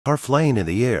car flying in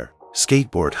the air,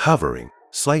 skateboard hovering,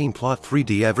 sliding plot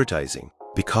 3D advertising.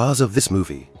 Because of this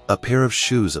movie, a pair of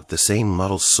shoes of the same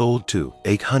model sold to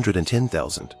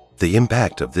 810,000. The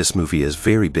impact of this movie is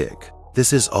very big.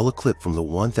 This is all a clip from the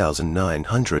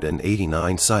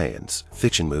 1989 science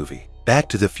fiction movie, Back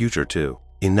to the Future 2.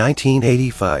 In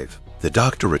 1985, the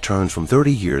Doctor returns from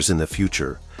 30 years in the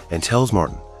future and tells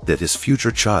Martin that his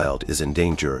future child is in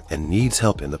danger and needs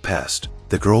help in the past.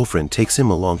 The girlfriend takes him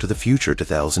along to the future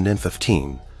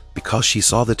 2015 because she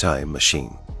saw the time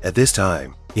machine. At this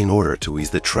time, in order to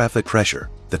ease the traffic pressure,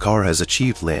 the car has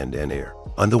achieved land and air.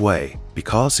 On the way,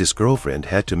 because his girlfriend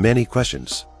had too many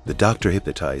questions, the Doctor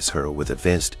hypnotized her with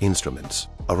advanced instruments.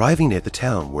 Arriving at the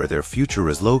town where their future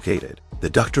is located, the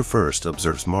Doctor first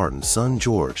observes Martin's son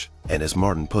George, and as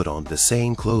Martin put on the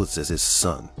same clothes as his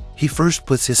son, he first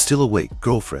puts his still-awake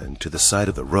girlfriend to the side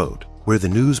of the road, where the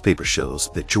newspaper shows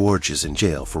that George is in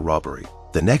jail for robbery.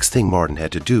 The next thing Martin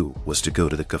had to do was to go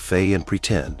to the cafe and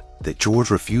pretend that George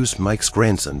refused Mike's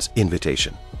grandson's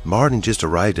invitation. Martin just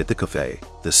arrived at the cafe,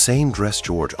 the same dress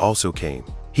George also came.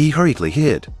 He hurriedly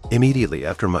hid immediately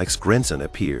after Mike's grandson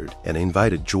appeared and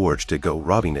invited George to go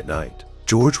robbing at night.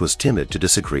 George was timid to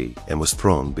disagree and was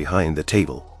thrown behind the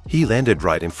table. He landed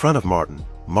right in front of Martin.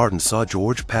 Martin saw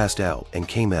George passed out and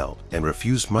came out and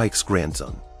refused Mike's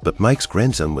grandson. But Mike's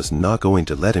grandson was not going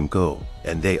to let him go,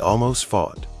 and they almost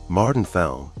fought. Martin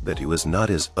found that he was not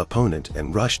his opponent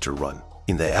and rushed to run.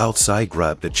 In the outside,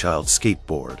 grabbed the child's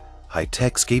skateboard.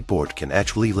 High-tech skateboard can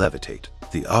actually levitate.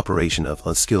 The operation of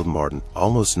unskilled Martin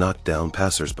almost knocked down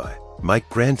passers-by. Mike's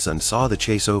grandson saw the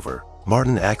chase over.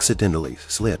 Martin accidentally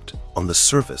slipped on the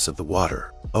surface of the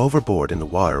water. Overboard in the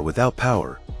water without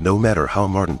power, no matter how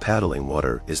Martin paddling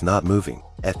water is not moving.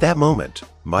 At that moment,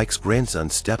 Mike's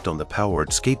grandson stepped on the powered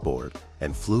skateboard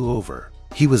and flew over.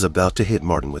 He was about to hit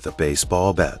Martin with a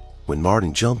baseball bat when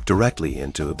Martin jumped directly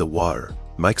into the water.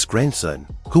 Mike's grandson,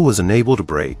 who was unable to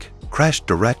brake, crashed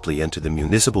directly into the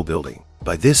municipal building.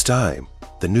 By this time,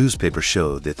 the newspaper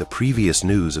showed that the previous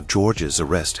news of George's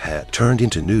arrest had turned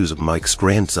into news of Mike's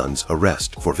grandson's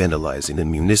arrest for vandalizing the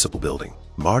municipal building.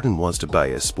 Martin wants to buy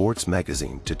a sports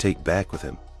magazine to take back with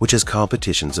him, which has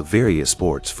competitions of various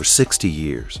sports for 60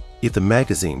 years. If the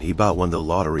magazine he bought won the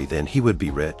lottery, then he would be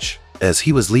rich. As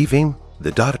he was leaving,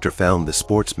 the Doctor found the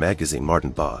sports magazine Martin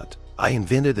bought. I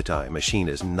invented the time machine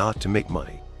is not to make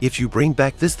money. If you bring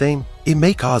back this thing, it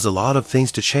may cause a lot of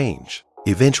things to change.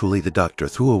 Eventually, the Doctor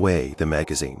threw away the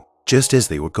magazine. Just as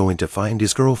they were going to find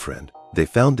his girlfriend, they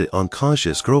found the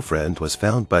unconscious girlfriend was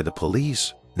found by the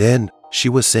police. Then, she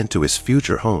was sent to his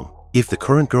future home. If the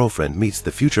current girlfriend meets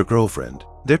the future girlfriend,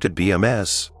 there could be a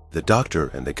mess. The Doctor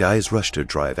and the guys rushed to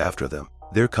drive after them.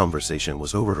 Their conversation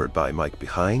was overheard by Mike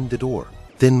behind the door.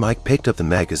 Then Mike picked up the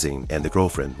magazine and the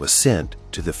girlfriend was sent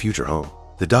to the future home.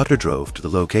 The Doctor drove to the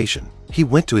location. He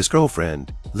went to his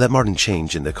girlfriend, let Martin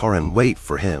change in the car and wait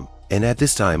for him. And at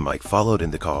this time, Mike followed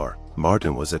in the car.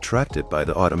 Martin was attracted by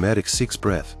the automatic sixth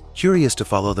breath, curious to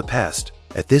follow the past.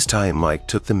 At this time, Mike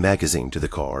took the magazine to the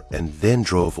car and then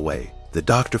drove away. The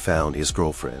Doctor found his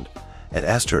girlfriend and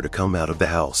asked her to come out of the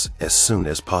house as soon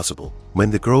as possible. When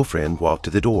the girlfriend walked to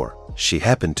the door, she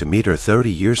happened to meet her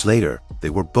 30 years later. They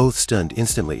were both stunned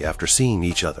instantly after seeing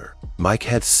each other. Mike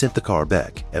had sent the car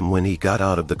back, and when he got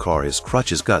out of the car, his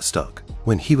crutches got stuck.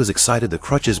 When he was excited, the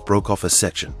crutches broke off a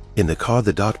section. In the car,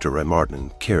 the Doctor and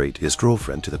Martin carried his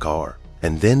girlfriend to the car,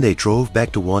 and then they drove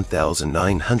back to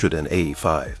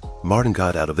 1985. Martin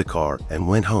got out of the car and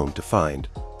went home to find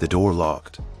the door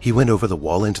locked. He went over the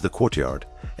wall into the courtyard,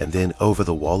 and then over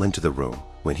the wall into the room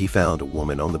when he found a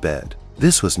woman on the bed.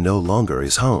 This was no longer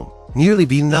his home. Nearly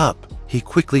beaten up, he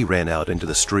quickly ran out into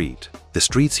the street. The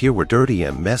streets here were dirty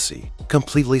and messy,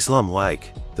 completely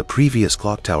slum-like. The previous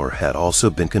clock tower had also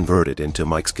been converted into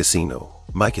Mike's casino.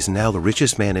 Mike is now the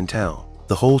richest man in town.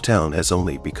 The whole town has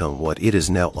only become what it is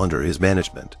now under his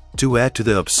management. To add to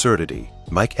the absurdity,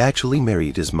 Mike actually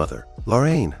married his mother,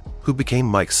 Lorraine, who became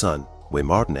Mike's son. When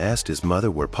Martin asked his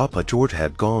mother where Papa George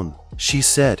had gone, she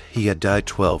said he had died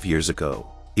 12 years ago.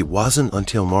 It wasn't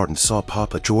until Martin saw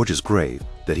Papa George's grave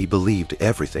that he believed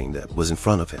everything that was in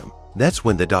front of him. That's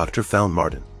when the Doctor found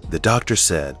Martin. The Doctor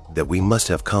said that we must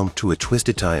have come to a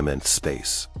twisted time and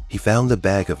space. He found the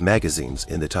bag of magazines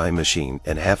in the time machine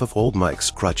and half of old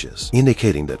Mike's crutches,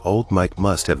 indicating that old Mike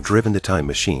must have driven the time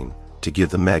machine to give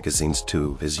the magazines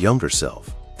to his younger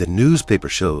self. The newspaper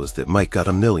shows that Mike got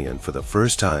 $1 million for the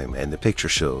first time, and the picture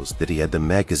shows that he had the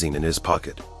magazine in his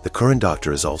pocket. The current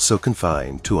Doctor is also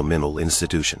confined to a mental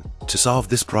institution. To solve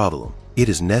this problem, it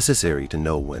is necessary to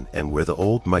know when and where the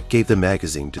old Mike gave the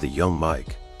magazine to the young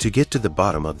Mike. To get to the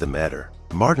bottom of the matter,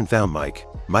 Martin found Mike.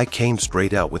 Mike came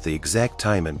straight out with the exact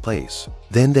time and place.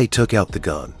 Then they took out the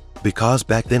gun, because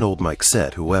back then old Mike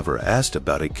said whoever asked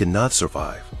about it could not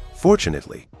survive.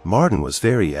 Fortunately, Martin was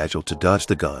very agile to dodge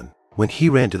the gun. When he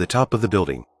ran to the top of the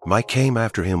building, Mike came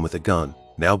after him with a gun.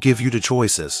 "Now give you the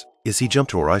choices. Is he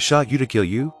jumped or I shot you to kill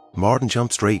you?" Martin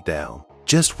jumped straight down.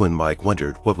 Just when Mike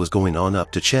wondered what was going on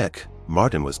up to check,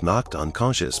 Martin was knocked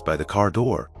unconscious by the car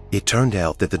door. It turned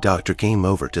out that the doctor came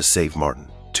over to save Martin,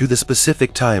 to the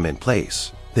specific time and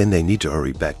place. Then they need to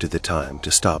hurry back to the time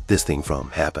to stop this thing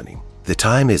from happening. The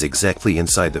time is exactly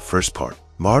inside the first part.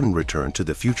 Martin returned to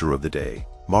the future of the day.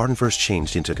 Martin first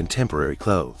changed into contemporary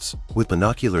clothes, with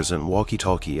binoculars and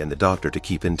walkie-talkie and the doctor to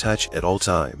keep in touch at all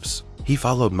times. He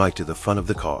followed Mike to the front of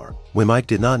the car. When Mike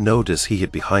did not notice, he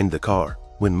hid behind the car.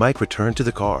 When Mike returned to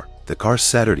the car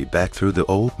Saturday back through the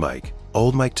old Mike.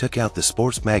 Old Mike took out the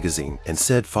sports magazine and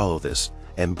said, "Follow this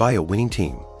and buy a winning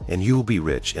team, and you'll be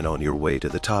rich and on your way to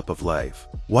the top of life."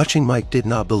 Watching Mike did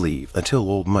not believe until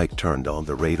old Mike turned on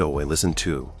the radio and listened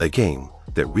to a game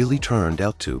that really turned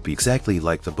out to be exactly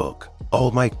like the book.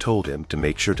 Old Mike told him to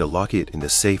make sure to lock it in the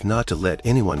safe, not to let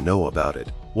anyone know about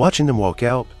it. Watching them walk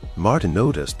out, Martin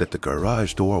noticed that the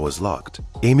garage door was locked.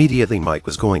 Immediately Mike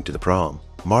was going to the prom.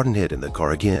 Martin hid in the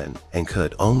car again and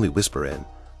could only whisper in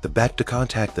the back to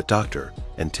contact the doctor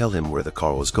and tell him where the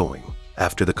car was going.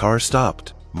 After the car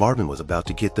stopped, Martin was about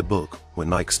to get the book when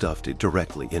Mike stuffed it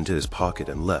directly into his pocket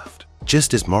and left.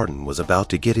 Just as Martin was about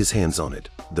to get his hands on it,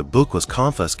 the book was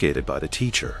confiscated by the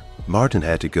teacher. Martin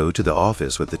had to go to the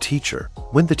office with the teacher.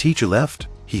 When the teacher left,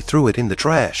 he threw it in the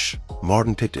trash.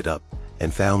 Martin picked it up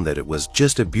and found that it was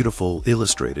just a beautiful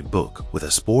illustrated book with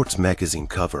a sports magazine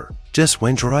cover. Just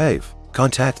went drive.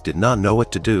 Contact did not know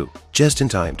what to do, just in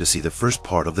time to see the first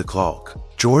part of the clock.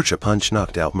 George a punch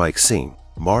knocked out Mike's scene.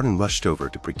 Martin rushed over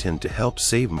to pretend to help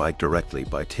save Mike directly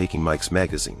by taking Mike's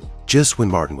magazine. Just when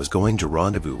Martin was going to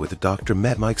rendezvous with the doctor,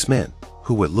 met Mike's men,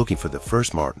 who were looking for the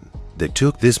first Martin. They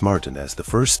took this Martin as the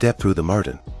first step through the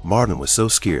Martin. Martin was so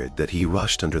scared that he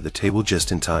rushed under the table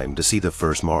just in time to see the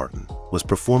first Martin was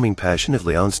performing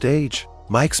passionately on stage.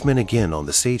 Mike's men again on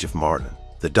the stage of Martin.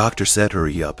 The doctor said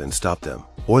hurry up and stop them,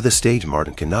 or the stage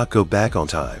Martin cannot go back on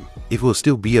time. It will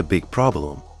still be a big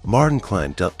problem. Martin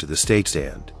climbed up to the stage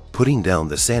stand, putting down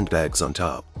the sandbags on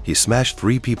top. He smashed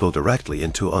 3 people directly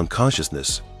into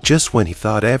unconsciousness. Just when he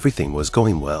thought everything was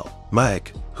going well,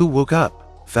 Mike, who woke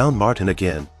up, found Martin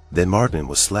again. Then Martin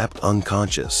was slapped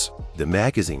unconscious. The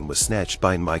magazine was snatched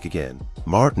by Mike again.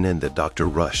 Martin and the doctor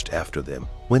rushed after them.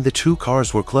 When the 2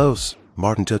 cars were close,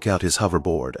 Martin took out his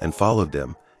hoverboard and followed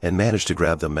them and managed to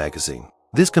grab the magazine.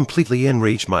 This completely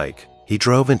enraged Mike. He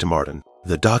drove into Martin.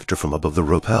 The doctor from above the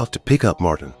rope out to pick up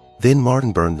Martin. Then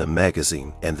Martin burned the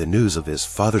magazine, and the news of his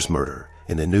father's murder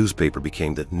in the newspaper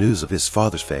became the news of his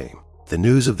father's fame. The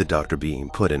news of the doctor being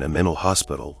put in a mental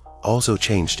hospital also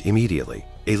changed immediately.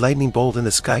 A lightning bolt in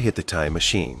the sky hit the time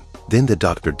machine. Then the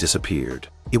doctor disappeared.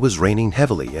 It was raining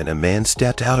heavily and a man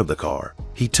stepped out of the car.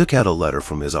 He took out a letter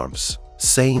from his arms,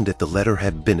 saying that the letter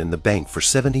had been in the bank for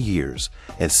 70 years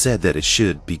and said that it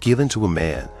should be given to a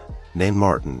man named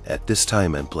Martin at this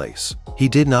time and place. He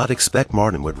did not expect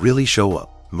Martin would really show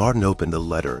up. Martin opened the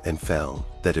letter and found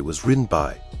that it was written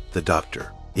by the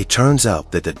doctor. It turns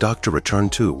out that the doctor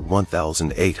returned to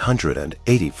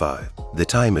 1885. The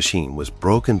time machine was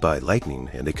broken by lightning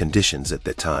and the conditions at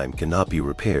that time cannot be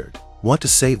repaired. Want to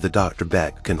save the doctor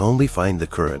back, can only find the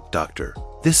current doctor.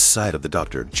 This side of the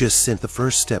doctor just sent the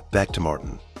first step back to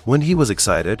Martin. When he was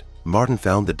excited, Martin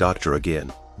found the doctor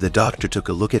again. The doctor took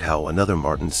a look at how another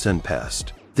Martin's son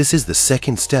passed. This is the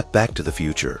second step back to the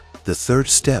future. The third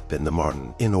step in the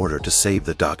Martin in order to save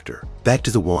the doctor. Back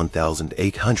to the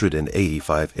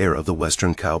 1885 era of the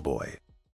Western cowboy.